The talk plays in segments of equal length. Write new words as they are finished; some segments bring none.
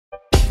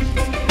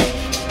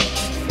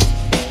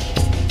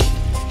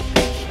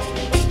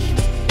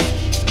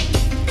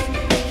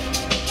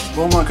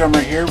Will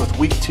Montgomery here with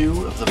Week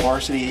 2 of the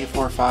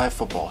Varsity845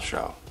 football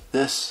show.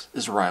 This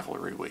is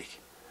Rivalry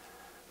Week.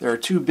 There are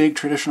two big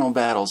traditional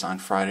battles on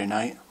Friday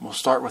night. We'll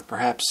start with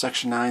perhaps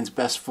Section 9's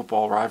best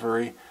football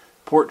rivalry,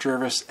 Port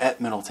Jervis at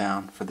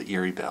Middletown for the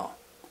Erie Bell.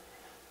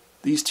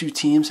 These two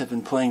teams have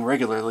been playing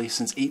regularly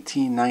since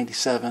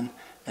 1897,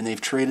 and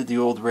they've traded the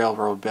old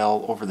railroad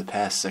bell over the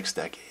past 6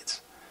 decades.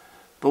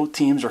 Both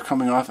teams are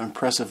coming off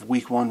impressive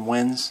Week 1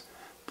 wins.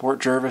 Port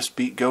Jervis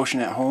beat Goshen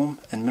at home,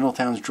 and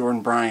Middletown's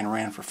Jordan Bryan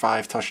ran for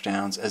 5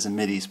 touchdowns as the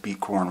Middies beat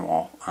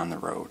Cornwall on the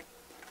road.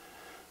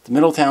 The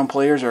Middletown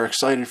players are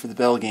excited for the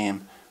Bell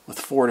game, with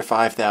 4,000 to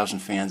 5,000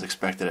 fans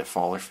expected at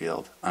Fowler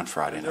Field on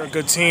Friday night. They're a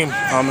good team,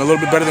 a little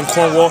bit better than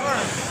Cornwall.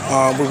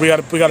 But we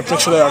got to make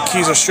sure that our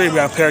keys are straight. We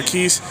got a pair of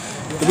keys.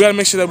 We got to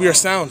make sure that we are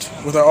sound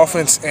with our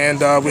offense, and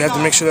we have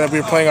to make sure that we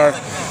are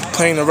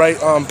playing the right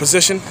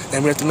position,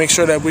 and we have to make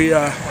sure that we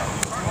are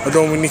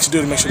doing what we need to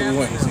do to make sure that we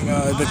win.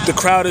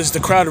 The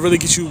crowd really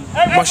gets you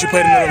once you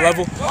play at another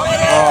level.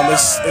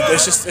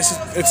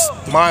 It's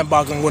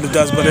mind-boggling what it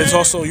does, but it's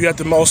also you have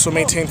to also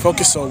maintain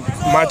focus. So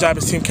my job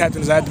as team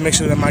captain is I have to make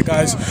sure that my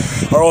guys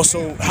are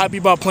also happy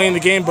about playing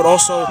the game, but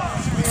also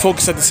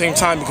focused at the same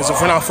time. Because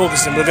if we're not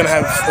focused, then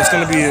it's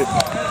gonna be a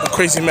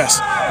crazy mess.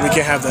 We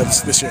can't have that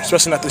this year,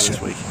 especially not this year.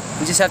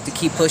 We just have to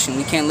keep pushing.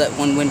 We can't let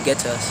one win get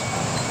to us.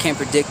 We can't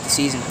predict the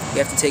season. We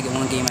have to take it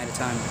one game at a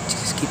time.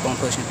 Just keep on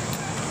pushing.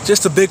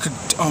 Just a big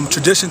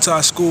tradition to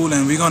our school,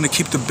 and we're going to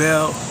keep the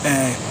bell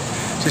and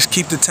just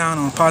keep the town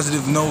on a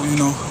positive note, you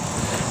know.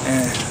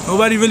 And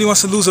nobody really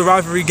wants to lose a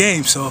rivalry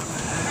game, so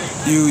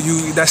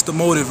that's the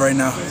motive right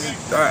now.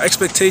 Our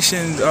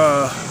expectations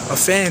of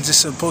fans is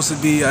supposed to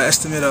be an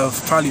estimate of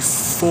probably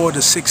 4,000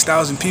 to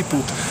 6,000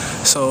 people.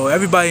 So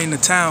everybody in the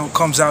town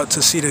comes out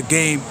to see the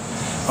game.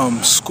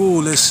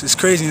 School is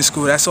crazy in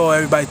school. That's all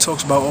everybody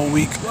talks about all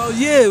week. Well,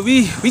 yeah,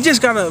 we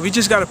just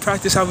gotta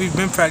practice how we've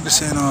been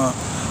practicing.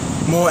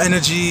 More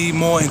energy,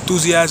 more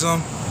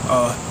enthusiasm.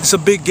 It's a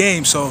big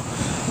game, so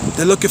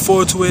they're looking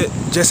forward to it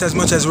just as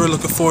much as we're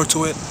looking forward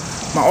to it.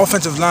 My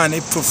offensive line, they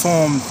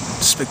performed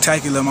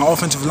spectacular. My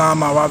offensive line,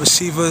 my wide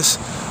receivers,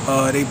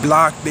 they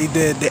blocked, they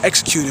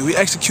executed. We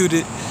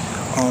executed,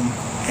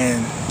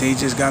 and they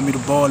just got me the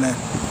ball, and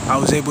I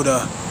was able to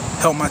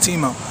help my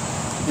team out.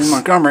 In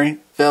Montgomery,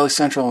 Valley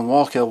Central and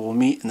Wallkill will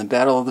meet in the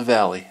Battle of the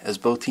Valley as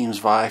both teams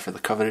vie for the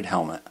coveted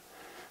helmet.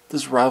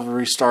 This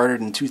rivalry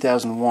started in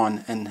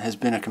 2001 and has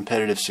been a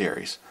competitive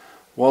series.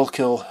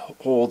 Wallkill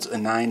holds a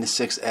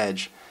 9-6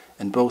 edge,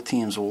 and both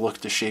teams will look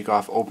to shake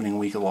off opening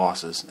week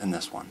losses in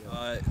this one.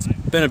 It's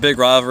been a big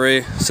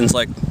rivalry since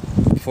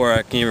before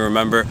I can even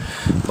remember,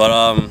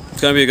 but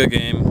it's gonna be a good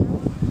game.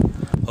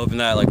 Hoping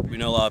that we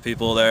know a lot of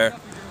people there.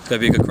 It's gonna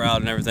be a good crowd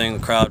and everything.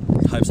 The crowd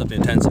hypes up the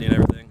intensity and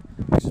everything,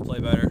 makes us play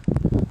better.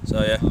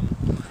 So yeah,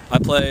 I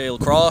play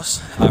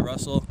lacrosse, I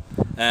wrestle,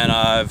 and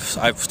I've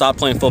stopped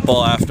playing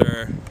football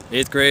after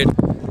 8th grade.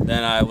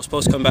 Then I was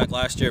supposed to come back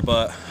last year,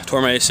 but I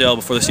tore my ACL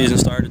before the season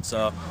started,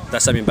 so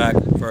that set me back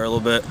for a little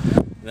bit.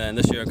 Then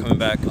this year I'm coming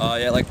back.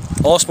 Yeah,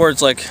 all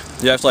sports,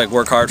 you have to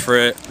work hard for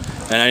it,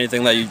 and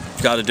anything that you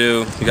got to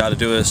do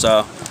it.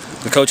 So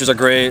the coaches are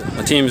great,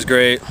 the team is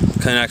great,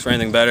 couldn't ask for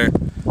anything better.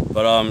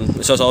 But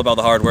it's just all about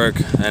the hard work,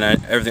 and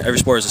every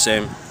sport is the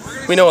same.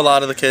 We know a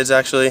lot of the kids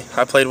actually.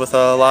 I played with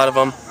a lot of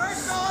them,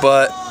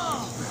 but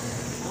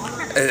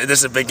this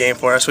is a big game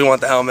for us. We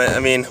want the helmet. I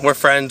mean, we're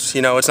friends.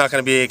 You know, it's not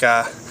going to be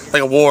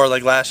like a war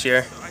like last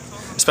year,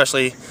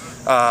 especially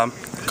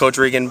Coach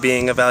Regan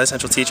being a Valley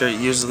Central teacher,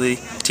 usually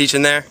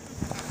teaching there.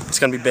 It's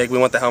going to be big. We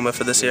want the helmet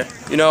for this year.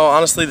 You know,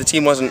 honestly, the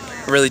team wasn't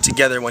really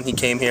together when he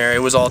came here.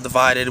 It was all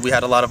divided. We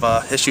had a lot of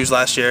issues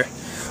last year,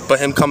 but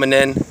him coming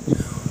in,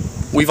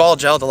 we've all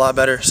gelled a lot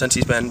better since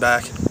he's been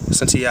back,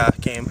 since he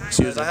came.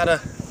 I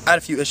had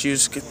a few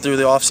issues through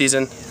the off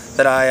season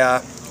that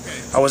I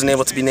wasn't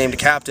able to be named a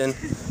captain,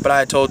 but I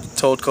had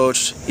told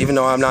Coach, even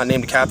though I'm not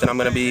named a captain, I'm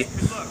going to be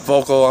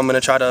vocal. I'm going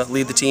to try to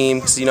lead the team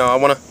because I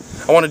want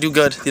to do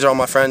good. These are all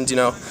my friends,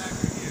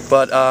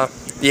 But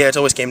yeah, it's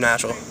always came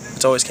natural.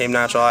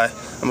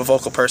 I'm a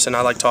vocal person.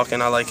 I like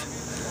talking. I like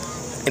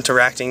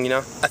interacting.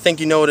 I think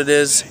you know what it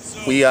is.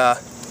 We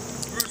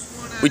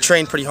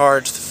trained pretty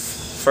hard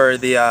for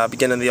the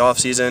beginning of the off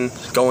season,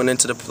 going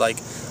into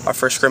our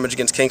first scrimmage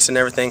against Kingston and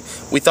everything.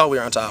 We thought we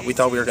were on top. We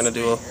thought we were going to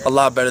do a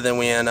lot better than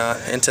we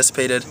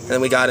anticipated. And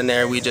then we got in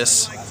there.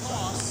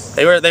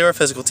 They were a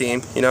physical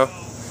team,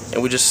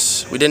 and we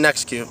didn't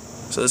execute.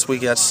 So this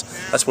week that's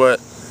what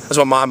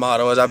my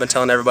motto is. I've been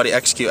telling everybody,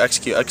 execute,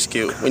 execute,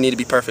 execute. We need to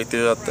be perfect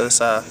throughout this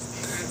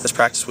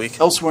practice week.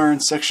 Elsewhere in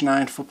Section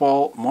 9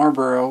 football,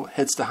 Marlboro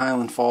heads to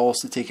Highland Falls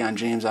to take on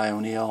James I.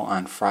 O'Neill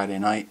on Friday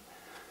night.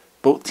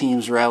 Both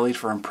teams rallied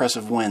for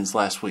impressive wins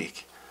last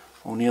week.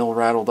 O'Neill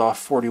rattled off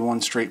 41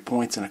 straight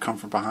points in a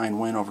come-from-behind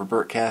win over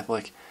Burt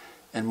Catholic,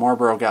 and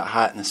Marlboro got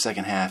hot in the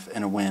second half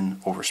in a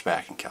win over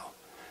Spackenkill.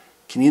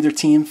 Can either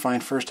team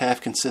find first-half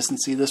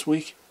consistency this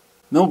week?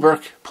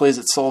 Millbrook plays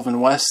at Sullivan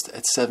West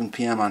at 7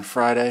 p.m. on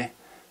Friday.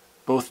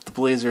 Both the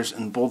Blazers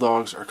and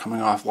Bulldogs are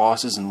coming off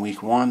losses in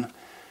Week 1.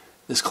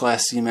 This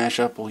Class C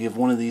matchup will give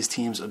one of these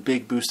teams a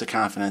big boost of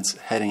confidence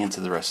heading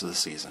into the rest of the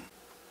season.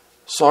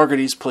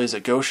 Saugerties plays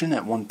at Goshen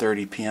at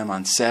 1:30 p.m.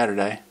 on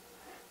Saturday.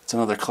 It's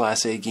another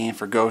Class A game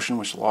for Goshen,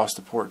 which lost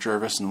to Port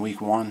Jervis in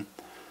Week 1.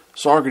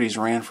 Saugerties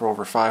ran for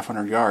over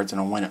 500 yards in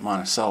a win at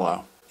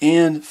Monticello.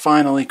 And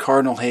finally,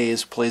 Cardinal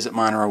Hayes plays at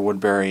Monroe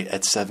Woodbury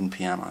at 7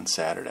 p.m. on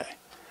Saturday.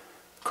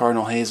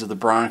 Cardinal Hayes of the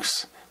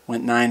Bronx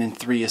went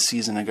 9-3 a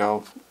season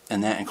ago,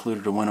 and that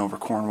included a win over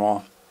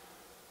Cornwall.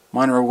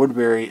 Monroe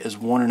Woodbury is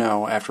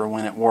 1-0 after a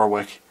win at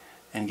Warwick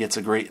and gets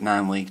a great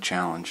non-league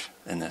challenge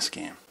in this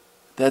game.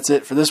 That's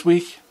it for this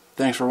week.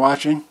 Thanks for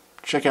watching.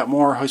 Check out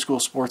more high school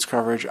sports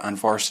coverage on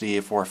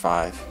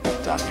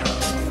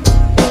Varsity845.com.